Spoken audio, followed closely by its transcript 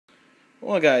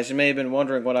Well, guys, you may have been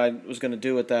wondering what I was going to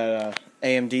do with that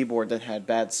AMD board that had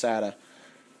bad SATA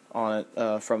on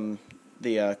it from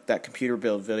the that computer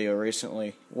build video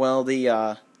recently. Well,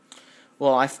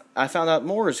 I found out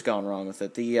more has gone wrong with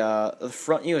it. The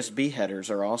front USB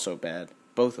headers are also bad,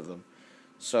 both of them.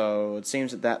 So it seems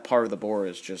that that part of the board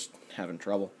is just having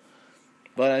trouble.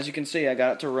 But as you can see, I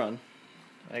got it to run.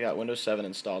 I got Windows 7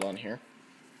 installed on here.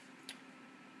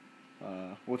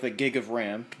 With a gig of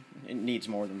RAM. It needs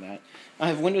more than that.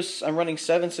 I'm running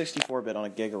 764-bit on a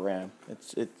gig of RAM.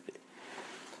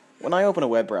 When I open a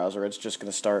web browser, it's just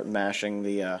going to start mashing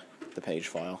the page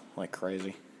file like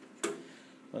crazy.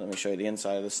 Let me show you the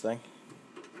inside of this thing.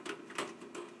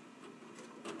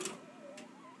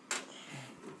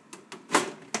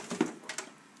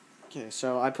 Okay,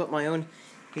 so I put my own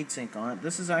heatsink on it.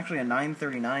 This is actually a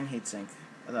 939 heatsink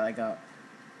that I got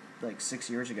like 6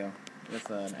 years ago with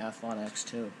an Athlon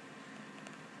X2.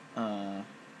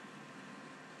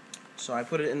 So I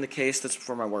put it in the case that's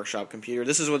for my workshop computer.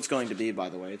 This is what it's going to be, by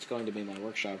the way. It's going to be my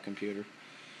workshop computer.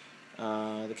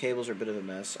 The cables are a bit of a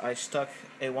mess. I stuck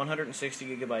a 160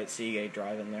 gigabyte Seagate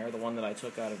drive in there, the one that I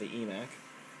took out of the eMac.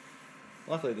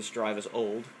 Luckily this drive is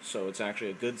old, so it's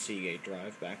actually a good Seagate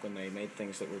drive, back when they made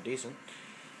things that were decent.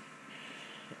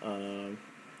 And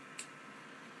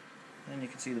you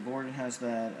can see the board has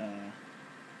that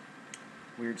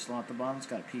weird slot at the bottom. It's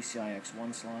got a PCI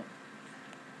X1 slot,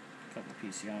 a couple of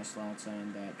PCI slots,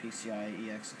 and that PCI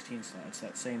EX16 slot. It's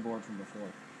that same board from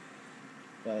before.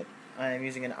 But I am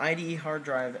using an IDE hard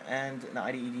drive and an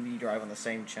IDE DVD drive on the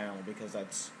same channel, because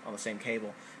that's on the same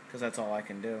cable, because that's all I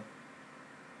can do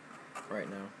right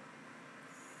now.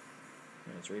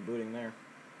 And it's rebooting there.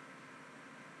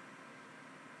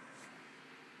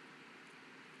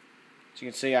 So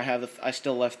you can see I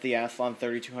still left the Athlon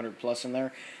 3200 Plus in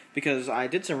there, because I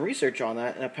did some research on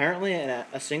that, and apparently a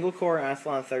single core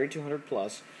Athlon 3200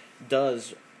 Plus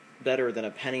does better than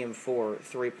a Pentium 4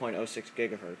 3.06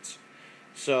 gigahertz.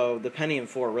 So the Pentium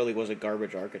 4 really was a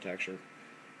garbage architecture.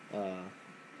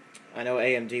 I know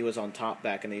AMD was on top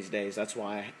back in these days. That's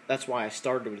why I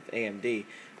started with AMD,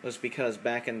 was because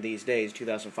back in these days,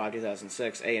 2005,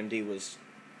 2006, AMD was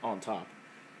on top,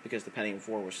 because the Pentium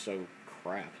 4 was so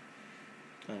crap.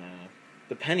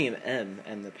 The Pentium M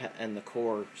and the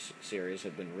Core series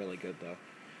have been really good though.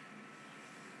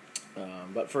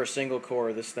 But for a single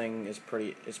core, this thing is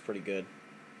pretty good.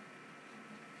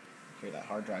 Hear that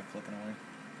hard drive clicking away.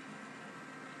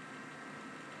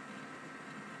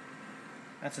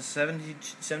 That's a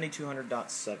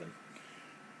 7200.7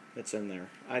 that's in there.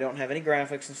 I don't have any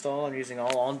graphics installed. I'm using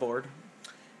all onboard.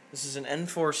 This is an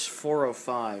Enforce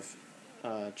 405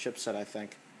 chipset, I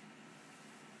think.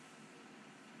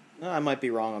 No, I might be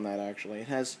wrong on that actually. It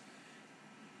has,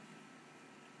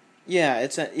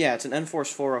 it's an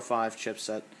Enforce 405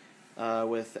 chipset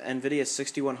with NVIDIA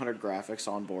 6100 graphics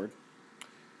on board.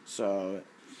 So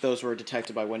those were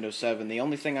detected by Windows 7. The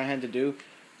only thing I had to do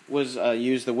was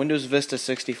use the Windows Vista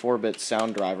 64-bit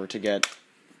sound driver to get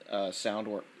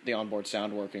the onboard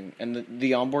sound working. And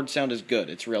the onboard sound is good.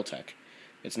 It's Realtek.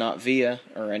 It's not VIA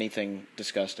or anything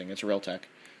disgusting. It's Realtek.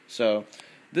 So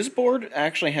this board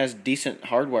actually has decent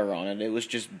hardware on it. It was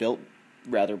just built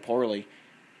rather poorly,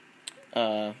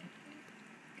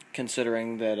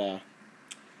 considering that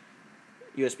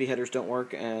USB headers don't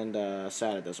work and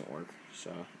SATA doesn't work.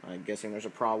 So I'm guessing there's a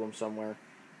problem somewhere,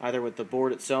 either with the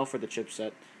board itself or the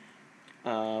chipset.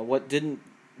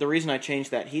 The reason I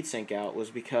changed that heatsink out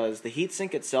was because the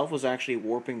heatsink itself was actually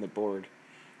warping the board.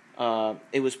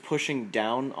 It was pushing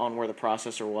down on where the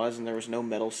processor was, and there was no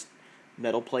metal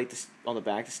plate on the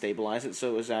back to stabilize it,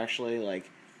 so it was actually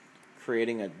like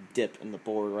creating a dip in the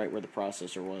board right where the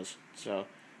processor was. So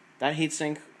that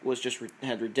heatsink was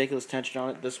had ridiculous tension on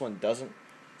it. This one doesn't,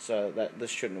 so this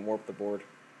shouldn't warp the board.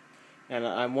 And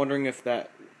I'm wondering if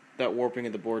that warping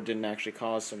of the board didn't actually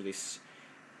cause some of these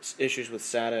issues with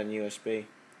SATA and USB.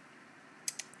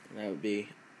 And that would be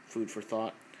food for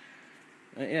thought.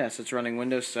 So it's running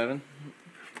Windows 7.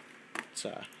 It's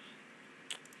there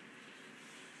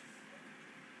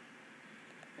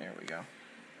we go.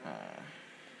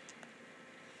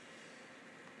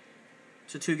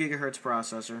 It's a 2 gigahertz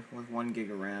processor with 1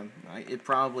 gig of RAM. It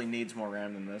probably needs more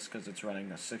RAM than this, because it's running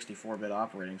a 64-bit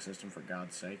operating system, for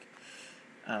God's sake.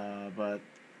 But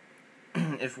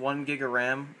if 1 gig of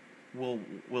RAM will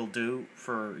do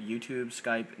for YouTube,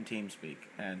 Skype, and TeamSpeak,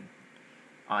 and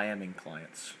IMing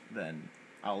clients, then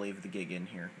I'll leave the gig in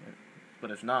here.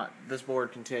 But if not, this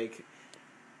board can take,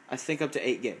 I think, up to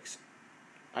 8 gigs.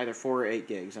 Either 4 or 8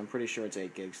 gigs. I'm pretty sure it's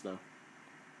 8 gigs, though.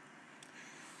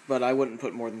 But I wouldn't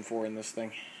put more than 4 in this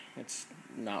thing. It's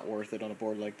not worth it on a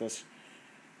board like this.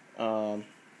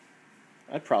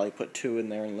 I'd probably put 2 in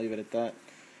there and leave it at that.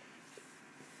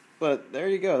 But there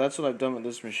you go. That's what I've done with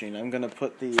this machine. I'm gonna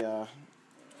put the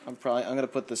I'm gonna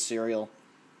put the serial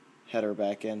header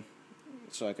back in,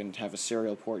 so I can have a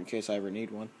serial port in case I ever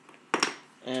need one.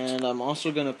 And I'm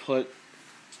also gonna put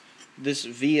this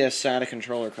VIA SATA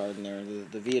controller card in there.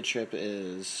 The VIA chip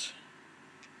is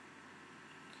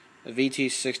a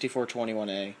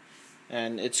VT6421A,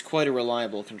 and it's quite a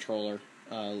reliable controller.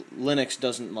 Linux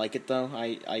doesn't like it though.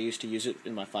 I used to use it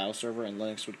in my file server, and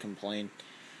Linux would complain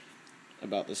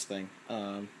about this thing.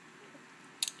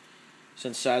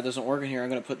 Since SATA doesn't work in here, I'm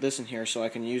going to put this in here so I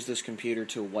can use this computer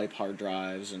to wipe hard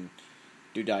drives and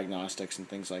do diagnostics and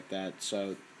things like that.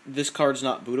 So this card's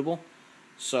not bootable,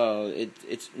 so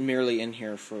it's merely in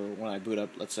here for when I boot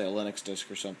up, let's say, a Linux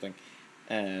disk or something,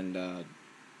 and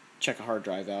check a hard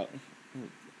drive out.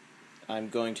 I'm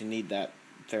going to need that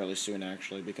fairly soon,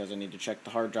 actually, because I need to check the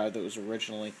hard drive that was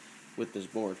originally with this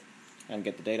board and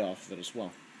get the data off of it as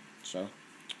well. So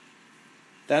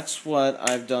that's what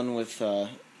I've done with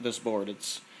this board.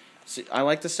 I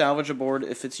like to salvage a board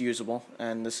if it's usable,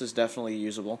 and this is definitely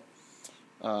usable.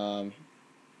 I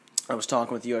was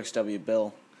talking with UXW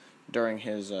Bill during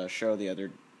his show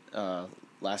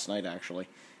last night actually,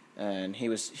 and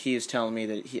he is telling me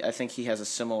that I think he has a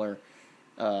similar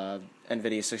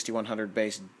NVIDIA 6100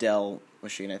 based Dell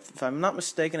machine. If I'm not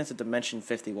mistaken, it's a Dimension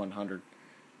 5100.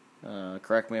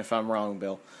 Correct me if I'm wrong,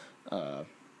 Bill.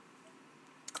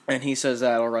 And he says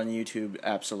that'll run YouTube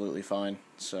absolutely fine.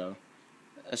 So,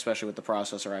 especially with the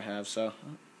processor I have. So,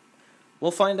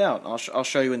 we'll find out. I'll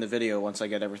show you in the video once I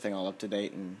get everything all up to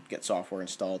date and get software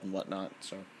installed and whatnot.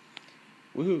 So,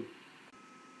 woohoo!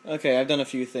 Okay, I've done a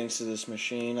few things to this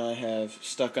machine. I have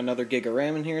stuck another gig of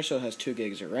RAM in here, so it has 2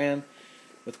 gigs of RAM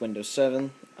with Windows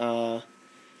 7.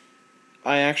 I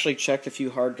actually checked a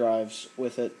few hard drives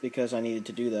with it because I needed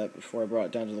to do that before I brought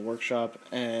it down to the workshop,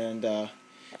 and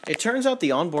it turns out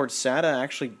the onboard SATA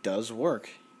actually does work.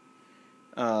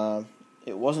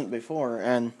 It wasn't before,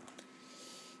 and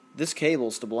this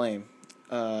cable's to blame.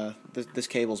 This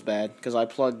cable's bad, because I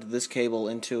plugged this cable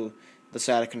into the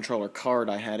SATA controller card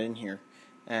I had in here,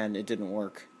 and it didn't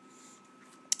work.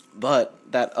 But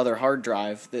that other hard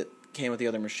drive that came with the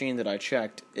other machine that I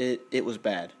checked, it was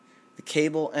bad. The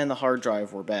cable and the hard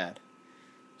drive were bad.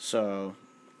 So,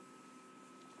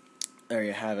 there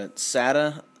you have it.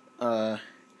 SATA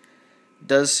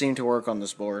does seem to work on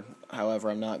this board. However,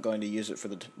 I'm not going to use it for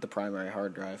the primary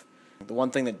hard drive. The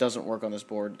one thing that doesn't work on this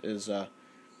board is the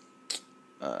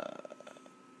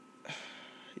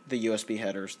USB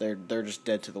headers. They're just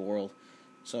dead to the world.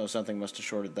 So something must have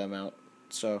shorted them out.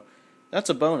 So that's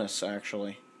a bonus,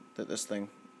 actually, that this thing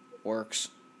works.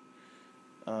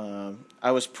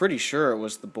 I was pretty sure it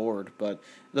was the board, but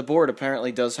the board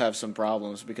apparently does have some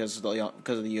problems because of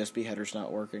the USB headers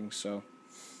not working. So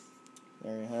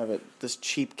there you have it. This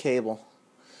cheap cable.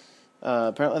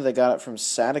 Apparently they got it from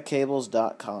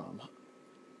SATAcables.com.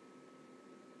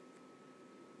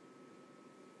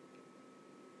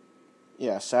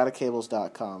 Yeah,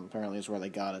 SATAcables.com apparently is where they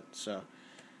got it. So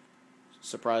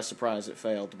surprise, surprise, it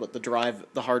failed. But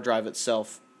the hard drive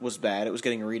itself was bad. It was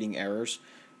getting reading errors.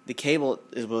 The cable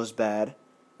was bad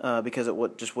because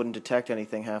it just wouldn't detect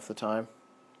anything half the time.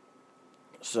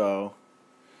 So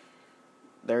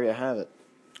there you have it.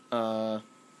 I've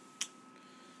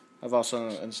also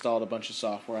installed a bunch of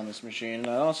software on this machine, and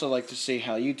I'd also like to see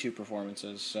how YouTube performance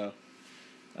is. So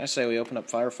I say we open up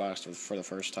Firefox for the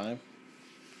first time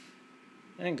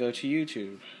and go to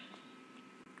YouTube.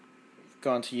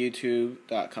 Gone to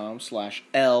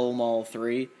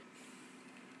youtube.com/lmol3.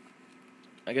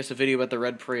 I guess a video about the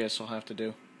red Prius will have to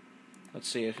do. Let's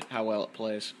see how well it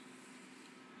plays.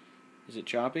 Is it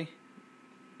choppy?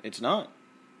 It's not.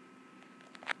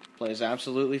 Plays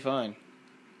absolutely fine.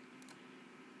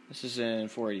 This is in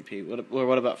 480p.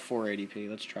 What about 480p?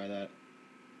 Let's try that.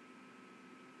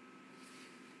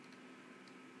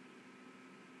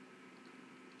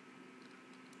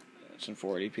 It's in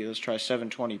 480p. Let's try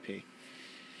 720p.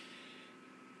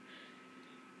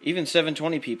 Even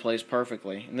 720p plays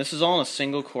perfectly, and this is all on a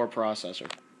single core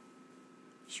processor.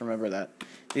 Just remember that.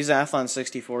 These Athlon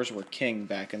 64s were king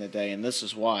back in the day, and this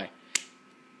is why.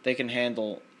 They can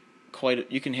handle they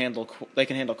can handle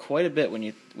quite a bit when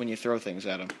you throw things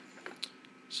at them.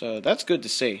 So that's good to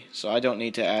see. So I don't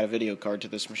need to add a video card to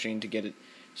this machine to get it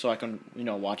so I can,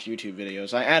 watch YouTube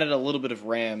videos. I added a little bit of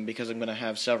RAM because I'm going to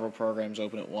have several programs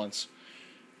open at once.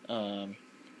 And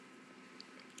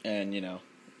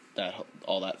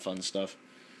all that fun stuff.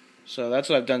 So that's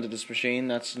what I've done to this machine.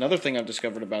 That's another thing I've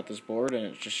discovered about this board, and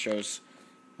it just shows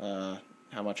how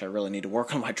much I really need to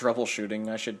work on my troubleshooting.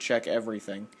 I should check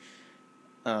everything.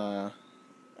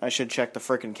 I should check the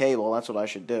frickin' cable. That's what I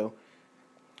should do.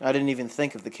 I didn't even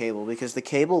think of the cable because the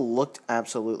cable looked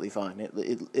absolutely fine.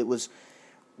 It was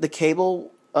the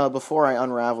cable before I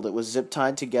unraveled it was zip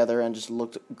tied together and just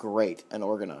looked great and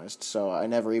organized. So I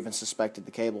never even suspected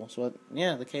the cable. So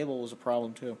yeah, the cable was a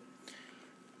problem too.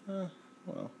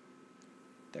 Well,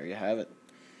 there you have it.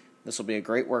 This will be a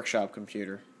great workshop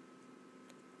computer.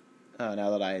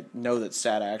 Now that I know that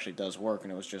SATA actually does work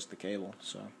and it was just the cable.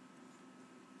 So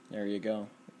there you go.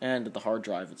 And the hard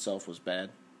drive itself was bad.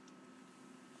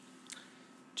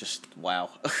 Just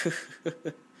wow.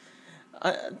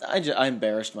 I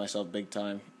embarrassed myself big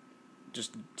time.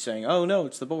 Just saying, oh no,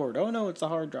 it's the board. Oh no, it's the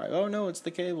hard drive. Oh no, it's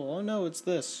the cable. Oh no, it's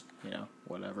this. You know,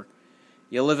 whatever.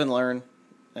 You live and learn.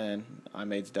 And I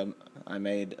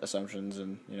made assumptions,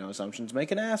 and you know, assumptions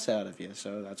make an ass out of you.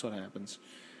 So that's what happens.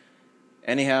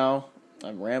 Anyhow,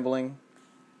 I'm rambling.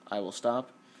 I will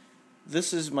stop.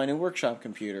 This is my new workshop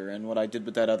computer and what I did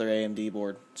with that other AMD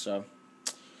board. So,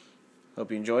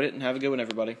 hope you enjoyed it and have a good one,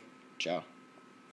 everybody. Ciao.